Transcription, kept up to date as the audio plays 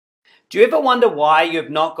Do you ever wonder why you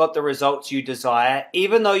have not got the results you desire,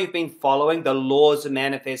 even though you've been following the laws of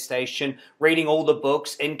manifestation, reading all the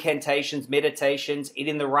books, incantations, meditations,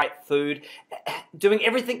 eating the right food, doing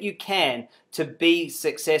everything you can to be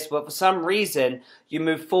successful? But for some reason, you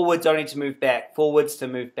move forwards only to move back, forwards to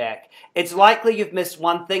move back. It's likely you've missed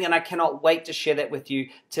one thing, and I cannot wait to share that with you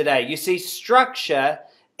today. You see, structure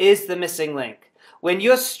is the missing link. When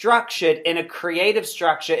you're structured in a creative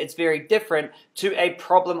structure, it's very different to a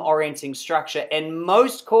problem-orienting structure. And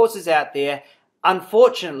most courses out there,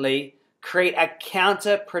 unfortunately, create a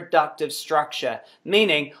counterproductive structure.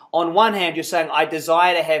 Meaning, on one hand, you're saying, I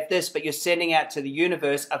desire to have this, but you're sending out to the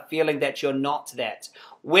universe a feeling that you're not that.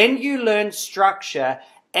 When you learn structure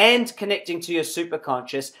and connecting to your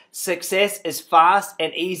superconscious, success is fast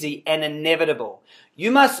and easy and inevitable. You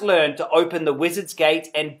must learn to open the wizard's gate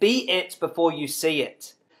and be it before you see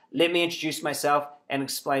it. Let me introduce myself and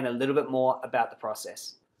explain a little bit more about the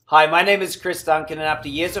process. Hi, my name is Chris Duncan, and after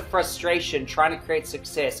years of frustration trying to create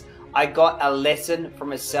success, I got a lesson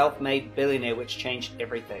from a self-made billionaire which changed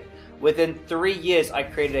everything. Within 3 years, I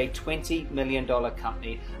created a $20 million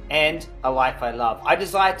company and a life I love. I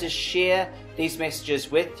desire to share these messages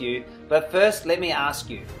with you, but first let me ask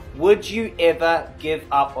you, would you ever give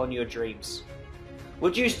up on your dreams?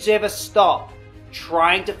 Would you ever stop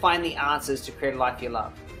trying to find the answers to create a life you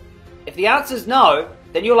love? If the answer is no,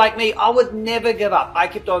 then you're like me. I would never give up. I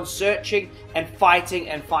kept on searching and fighting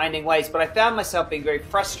and finding ways, but I found myself being very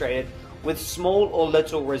frustrated with small or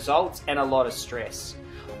little results and a lot of stress.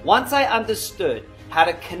 Once I understood how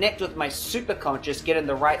to connect with my superconscious, get in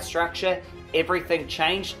the right structure, everything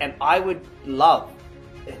changed, and I would love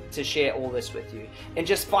to share all this with you. In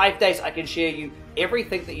just 5 days, I can share you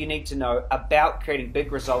everything that you need to know about creating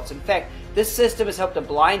big results. In fact, this system has helped a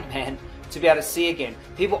blind man to be able to see again.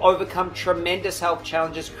 People overcome tremendous health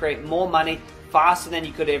challenges, create more money faster than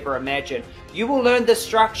you could ever imagine. You will learn the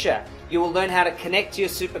structure. You will learn how to connect to your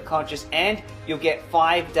superconscious, and you'll get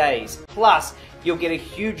 5 days. Plus, you'll get a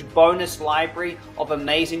huge bonus library of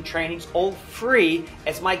amazing trainings, all free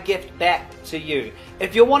as my gift back to you.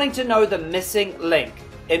 If you're wanting to know the missing link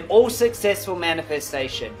in all successful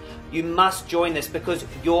manifestation, you must join this because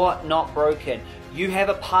you're not broken. You have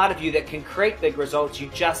a part of you that can create big results. You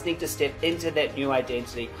just need to step into that new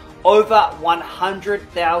identity. Over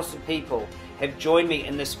 100,000 people have joined me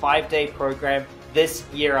in this 5-day program this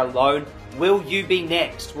year alone. Will you be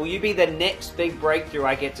next? Will you be the next big breakthrough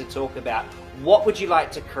I get to talk about? What would you like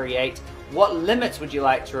to create? What limits would you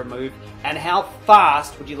like to remove? And how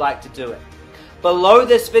fast would you like to do it? Below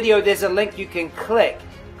this video, there's a link you can click.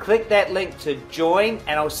 Click that link to join,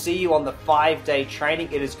 and I'll see you on the 5-day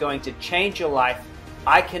training. It is going to change your life.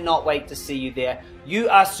 I cannot wait to see you there. You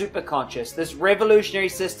are super conscious. This revolutionary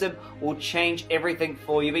system will change everything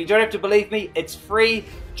for you. But you don't have to believe me. It's free.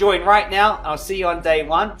 Join right now. I'll see you on day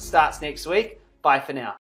 1. Starts next week. Bye for now.